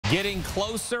Getting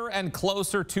closer and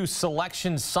closer to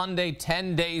Selection Sunday,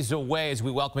 10 days away, as we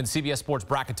welcome in CBS Sports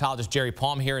bracketologist Jerry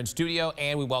Palm here in studio,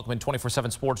 and we welcome in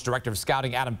 24/7 Sports Director of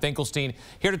Scouting Adam Finkelstein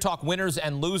here to talk winners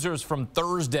and losers from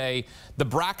Thursday. The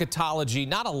bracketology,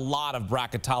 not a lot of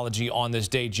bracketology on this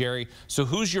day, Jerry. So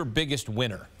who's your biggest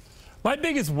winner? My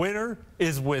biggest winner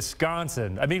is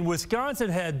Wisconsin. I mean, Wisconsin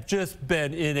had just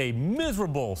been in a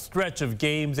miserable stretch of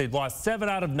games. They'd lost 7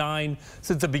 out of 9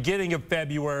 since the beginning of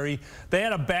February. They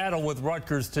had a battle with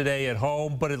Rutgers today at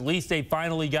home, but at least they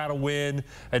finally got a win.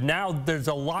 And now there's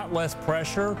a lot less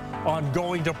pressure on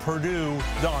going to Purdue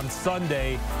on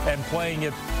Sunday and playing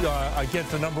it against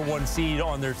the #1 seed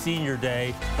on their senior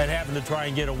day and having to try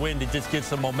and get a win to just get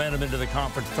some momentum into the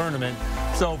conference tournament.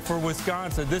 So for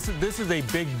Wisconsin, this is a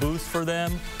big boost for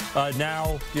them.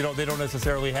 Now, they don't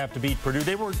necessarily have to beat Purdue.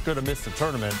 They weren't going to miss the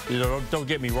tournament. Don't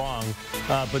get me wrong.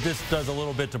 But this does a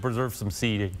little bit to preserve some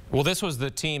seeding. Well, this was the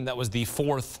team that was the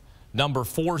number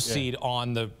 4 seed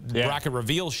on the bracket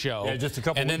reveal show. Yeah, just a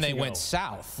couple and then weeks they ago. Went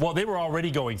south. Well, they were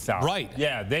already going south. Right.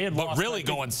 Yeah, they had lost. But really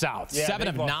going south. Yeah, 7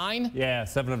 of 9? Yeah,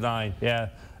 7 of 9. Yeah.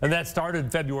 And that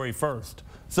started February 1st.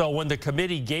 So when the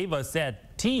committee gave us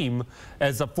that team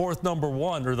as the fourth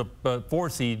 #1, or the 4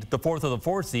 seed, the fourth of the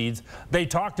 4 seeds, they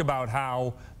talked about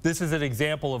how this is an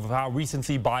example of how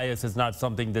recency bias is not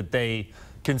something that they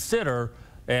consider.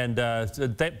 And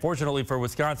fortunately for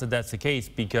Wisconsin, that's the case,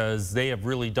 because they have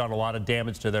really done a lot of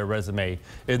damage to their resume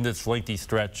in this lengthy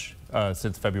stretch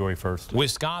since February 1st.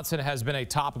 Wisconsin has been a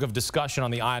topic of discussion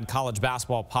on the Eye on College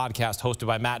Basketball podcast hosted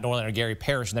by Matt Norland and Gary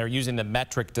Parrish, and they're using the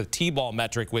metric, the T-ball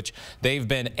metric, which they've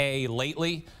been A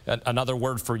lately. Another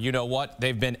word for you-know-what.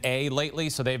 They've been A lately,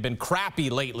 so they've been crappy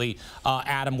lately,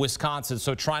 Adam, Wisconsin.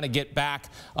 So trying to get back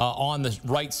on the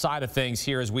right side of things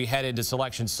here as we head into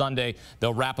Selection Sunday.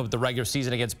 They'll wrap up the regular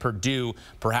season against Purdue,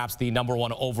 perhaps the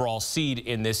 #1 overall seed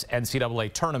in this NCAA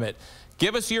tournament.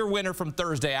 Give us your winner from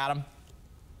Thursday, Adam.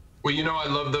 Well, I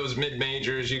love those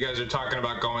mid-majors. You guys are talking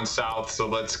about going south, so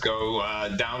let's go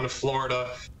down to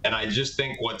Florida. And I just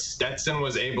think what Stetson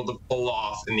was able to pull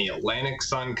off in the Atlantic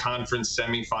Sun Conference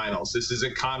semifinals. This is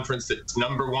a conference that's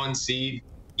 #1 seed.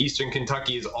 Eastern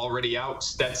Kentucky is already out.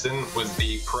 Stetson was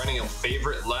the perennial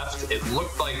favorite left. It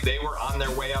looked like they were on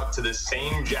their way out to the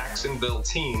same Jacksonville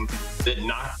team that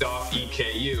knocked off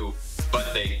EKU,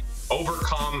 but they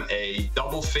overcome a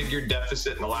double-figure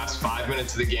deficit in the last 5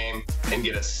 minutes of the game and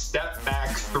get a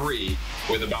step-back 3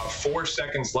 with about 4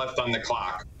 seconds left on the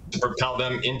clock to propel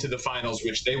them into the finals,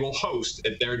 which they will host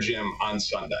at their gym on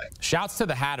Sunday. Shouts to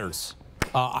the Hatters.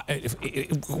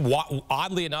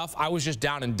 Oddly enough, I was just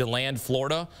down in DeLand,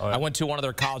 Florida. Oh, yeah. I went to one of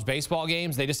their college baseball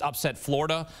games. They just upset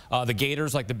Florida. The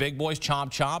Gators, like the big boys,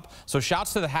 chomp, chomp. So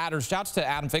shouts to the Hatters. Shouts to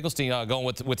Adam Finkelstein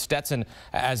going with Stetson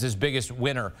as his biggest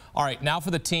winner. All right, now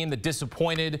for the team that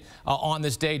disappointed on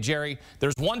this day, Jerry.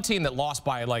 There's one team that lost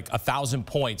by like 1,000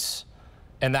 points,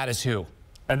 and that is who?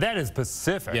 And that is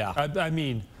Pacific. Yeah. I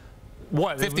mean,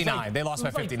 what? 59. They lost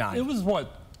by 59. It was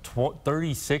what?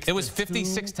 36. It was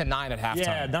 56-9 at halftime.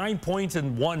 Yeah, 9 points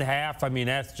in 1/2. I mean,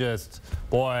 that's just,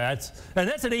 boy, that's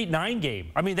an 8-9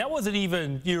 game. I mean, that wasn't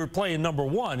even, you were playing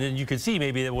 #1 and you could see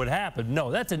maybe that would happen. No,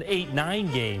 that's an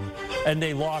 8-9 game, and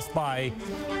they lost by,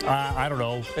 I don't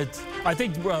know. I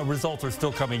think results are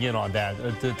still coming in on that.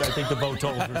 I think the vote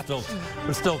totals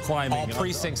are still climbing. All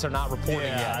precincts are not reporting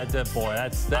yet. Boy,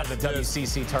 that's the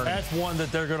WCC tournament. That's one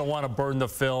that they're going to want to burn the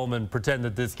film and pretend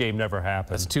that this game never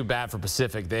happened. That's too bad for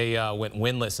Pacific. They went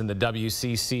winless in the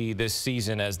WCC this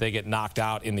season as they get knocked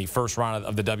out in the first round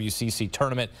of the WCC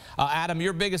tournament. Adam,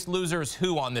 your biggest loser is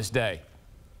who on this day?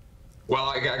 Well,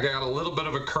 I got a little bit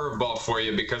of a curveball for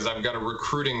you because I've got a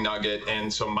recruiting nugget,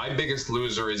 and so my biggest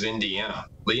loser is Indiana.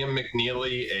 Liam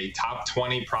McNeely, a top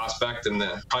 20 prospect in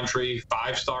the country,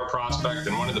 5-star prospect,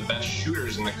 and one of the best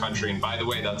shooters in the country. And by the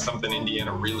way, that's something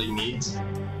Indiana really needs.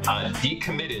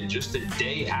 Decommitted just a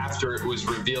day after it was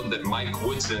revealed that Mike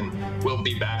Woodson will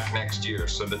be back next year.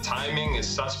 So the timing is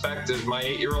suspect, as my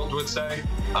 8-year-old would say.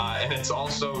 And it's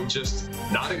also just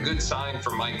not a good sign for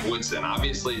Mike Woodson.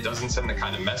 Obviously, it doesn't send the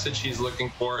kind of message he's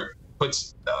looking for. It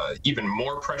puts even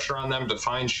more pressure on them to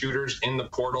find shooters in the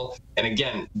portal. And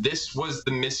again, this was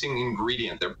the missing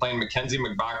ingredient. They're playing Mackenzie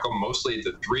McBacco mostly at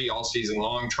the 3 all season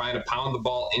long, trying to pound the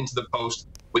ball into the post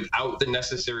without the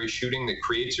necessary shooting that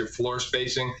creates your floor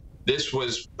spacing. This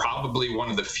was probably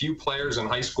one of the few players in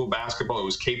high school basketball who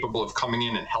was capable of coming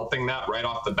in and helping that right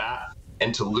off the bat.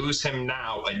 And to lose him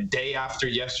now, a day after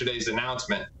yesterday's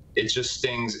announcement, it just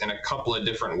stings in a couple of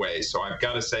different ways. So I've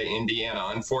got to say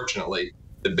Indiana, unfortunately,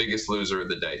 the biggest loser of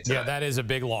the day today. Yeah, that is a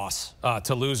big loss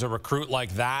to lose a recruit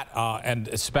like that, and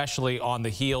especially on the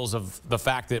heels of the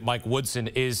fact that Mike Woodson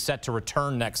is set to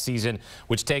return next season,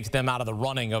 which takes them out of the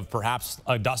running of perhaps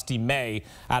a Dusty May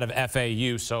out of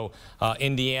FAU. So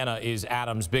Indiana is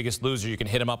Adam's biggest loser. You can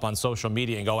hit him up on social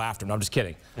media and go after him. No, I'm just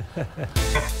kidding.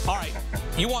 All right,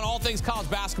 you want all things college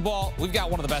basketball? We've got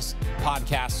one of the best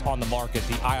podcasts on the market,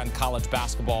 the Eye on College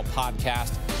Basketball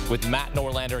podcast with Matt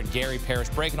Norlander and Gary Parrish,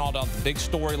 breaking all down the big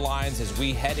storylines as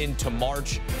we head into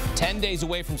March. 10 days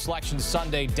away from Selection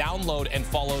Sunday. Download and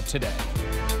follow today.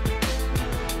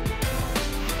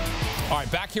 All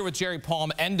right, back here with Jerry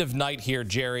Palm. End of night here,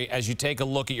 Jerry, as you take a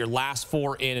look at your last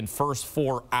 4 in and first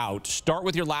 4 out. Start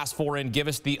with your last 4 in. Give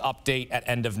us the update at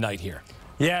end of night here.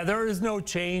 Yeah, there is no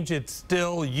change. It's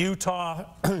still Utah,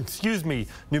 excuse me,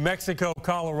 New Mexico,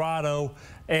 Colorado,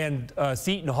 and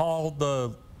Seton Hall,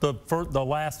 the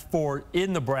last 4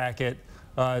 in the bracket.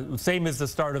 Same as the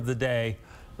start of the day.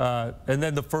 And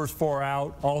then the first 4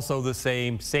 out, also the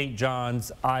same, St.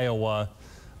 John's, Iowa,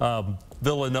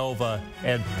 Villanova,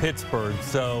 and Pittsburgh.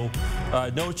 So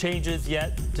no changes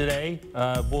yet today.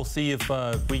 We'll see if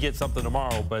we get something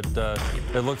tomorrow, but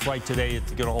it looks like today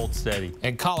it's going to hold steady.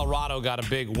 And Colorado got a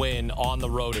big win on the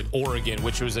road at Oregon,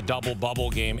 which was a double bubble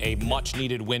game, a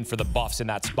much-needed win for the Buffs in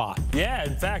that spot. Yeah,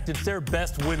 in fact, it's their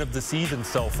best win of the season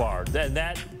so far. And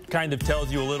that kind of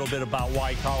tells you a little bit about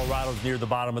why Colorado's near the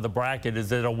bottom of the bracket, is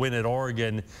that a win at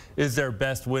Oregon is their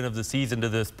best win of the season to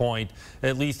this point,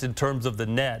 at least in terms of the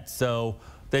net. So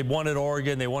they won at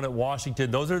Oregon, they won at Washington.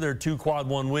 Those are their 2 quad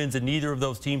 1 wins, and neither of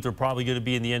those teams are probably going to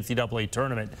be in the NCAA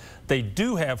tournament. They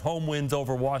do have home wins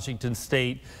over Washington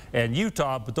State and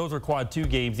Utah, but those are quad 2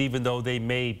 games, even though they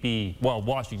may be, well,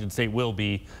 Washington State will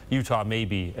be, Utah may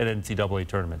be an NCAA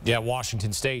tournament. Yeah,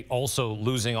 Washington State also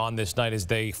losing on this night as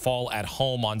they fall at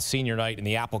home on senior night in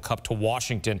the Apple Cup to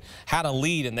Washington. Had a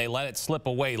lead and they let it slip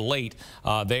away late.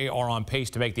 They are on pace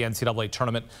to make the NCAA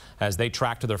tournament as they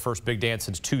track to their first big dance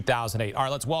since 2008. All right,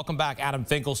 let's welcome back Adam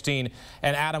Finkelstein.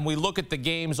 And Adam, we look at the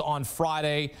games on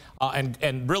Friday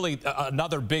and really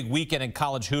another big weekend in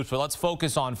college hoops, but let's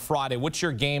focus on Friday. What's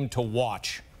your game to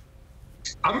watch?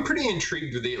 I'm pretty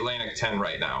intrigued with the Atlantic 10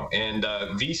 right now, and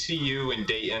VCU and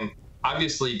Dayton.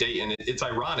 Obviously, Dayton, it's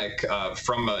ironic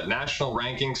from a national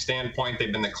ranking standpoint.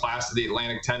 They've been the class of the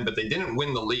Atlantic 10, but they didn't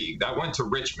win the league. That went to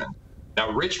Richmond.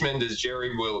 Now, Richmond, as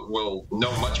Jerry will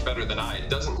know much better than I, it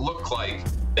doesn't look like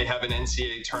they have an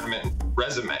NCAA tournament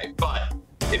resume, but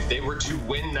if they were to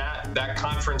win that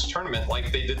conference tournament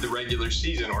like they did the regular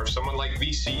season, or someone like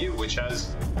VCU, which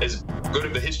has as good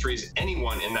of a history as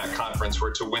anyone in that conference,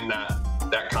 were to win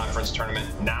that conference tournament,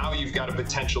 now you've got a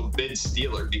potential bid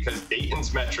stealer, because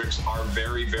Dayton's metrics are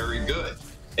very, very good.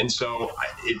 And so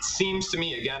it seems to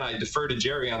me, again, I defer to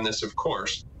Jerry on this, of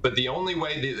course, but the only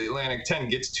way the Atlantic 10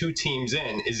 gets 2 teams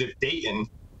in is if Dayton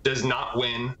does not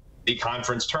win the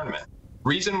conference tournament.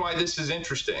 Reason why this is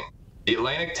interesting: the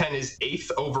Atlantic 10 is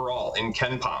 8th overall in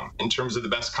KenPom in terms of the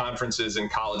best conferences in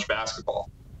college basketball.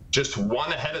 Just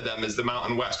 1 ahead of them is the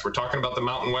Mountain West. We're talking about the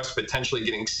Mountain West potentially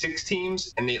getting 6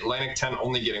 teams and the Atlantic 10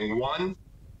 only getting 1.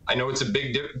 I know it's a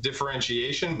big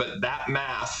differentiation, but that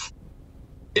math,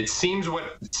 it seems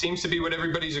to be what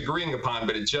everybody's agreeing upon,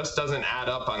 but it just doesn't add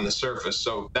up on the surface.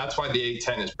 So that's why the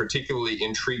A10 is particularly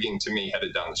intriguing to me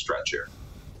headed down the stretch here.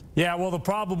 Yeah, well, the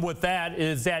problem with that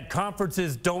is that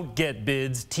conferences don't get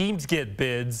bids, teams get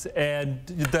bids, and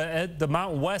the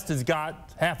Mountain West has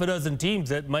got half a dozen teams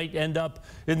that might end up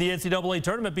in the NCAA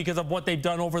tournament because of what they've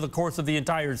done over the course of the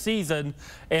entire season.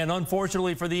 And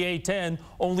unfortunately for the A10,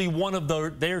 only one of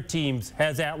their teams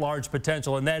has at-large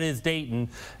potential, and that is Dayton.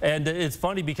 And it's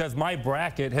funny because my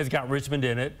bracket has got Richmond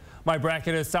in it. My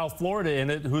bracket has South Florida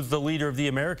in it, who's the leader of the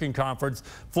American Conference.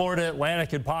 Florida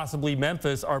Atlantic and possibly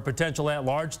Memphis are potential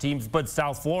at-large teams, but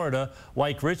South Florida,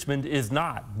 like Richmond, is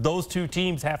not. Those 2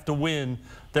 teams have to win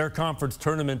their conference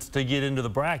tournaments to get into the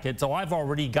bracket. So I've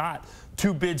already got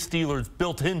 2 bid stealers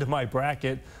built into my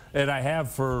bracket, and I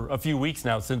have for a few weeks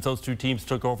now since those 2 teams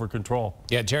took over control.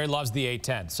 Yeah, Jerry loves the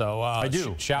A10. So I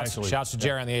do. Shouts to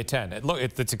Jerry on the A10. Look,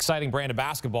 it's an exciting brand of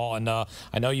basketball, and I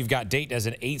know you've got Dayton as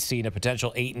an 8 seed, a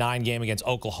potential 8-9 game against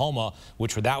Oklahoma,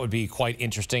 that would be quite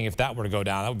interesting if that were to go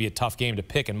down. That would be a tough game to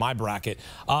pick in my bracket.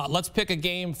 Let's pick a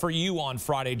game for you on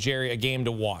Friday, Jerry, a game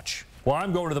to watch. Well,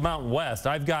 I'm going to the Mountain West.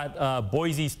 I've got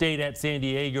Boise State at San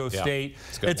Diego State.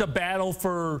 It's a battle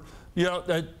for You know,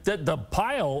 the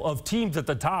pile of teams at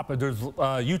the top, there's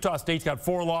Utah State's got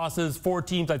 4 losses, 4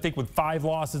 teams, I think, with 5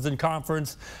 losses in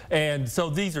conference. And so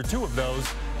these are 2 of those.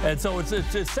 And so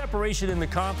it's separation in the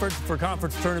conference for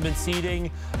conference tournament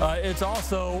seeding. It's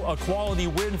also a quality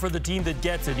win for the team that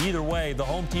gets it, either way, the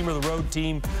home team or the road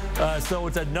team. So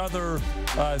it's another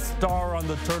star on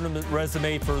the tournament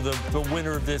resume for the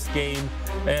winner of this game.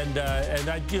 And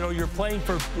you know, you're playing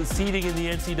for seeding in the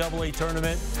NCAA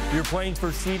tournament. You're playing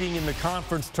for seeding in the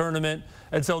conference tournament.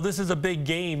 And so this is a big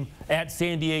game at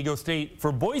San Diego State.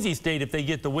 For Boise State, if they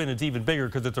get the win, it's even bigger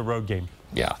because it's a road game.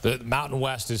 Yeah, the Mountain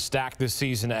West is stacked this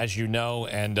season, as you know,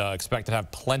 and expect to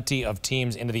have plenty of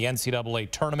teams into the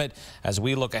NCAA tournament as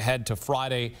we look ahead to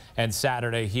Friday and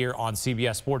Saturday here on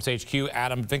CBS Sports HQ.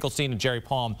 Adam Finkelstein and Jerry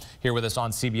Palm here with us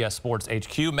on CBS Sports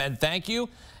HQ. Men, thank you.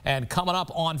 And coming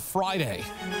up on Friday,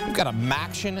 we've got a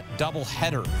MACtion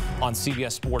doubleheader on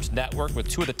CBS Sports Network with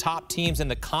 2 of the top teams in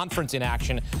the conference in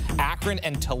action. Akron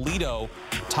and Toledo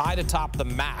tied atop the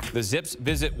MAC. The Zips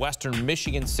visit Western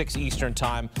Michigan 6 Eastern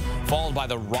time, followed by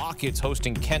the Rockets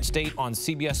hosting Kent State on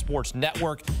CBS Sports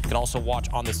Network. You can also watch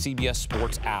on the CBS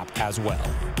Sports app as well.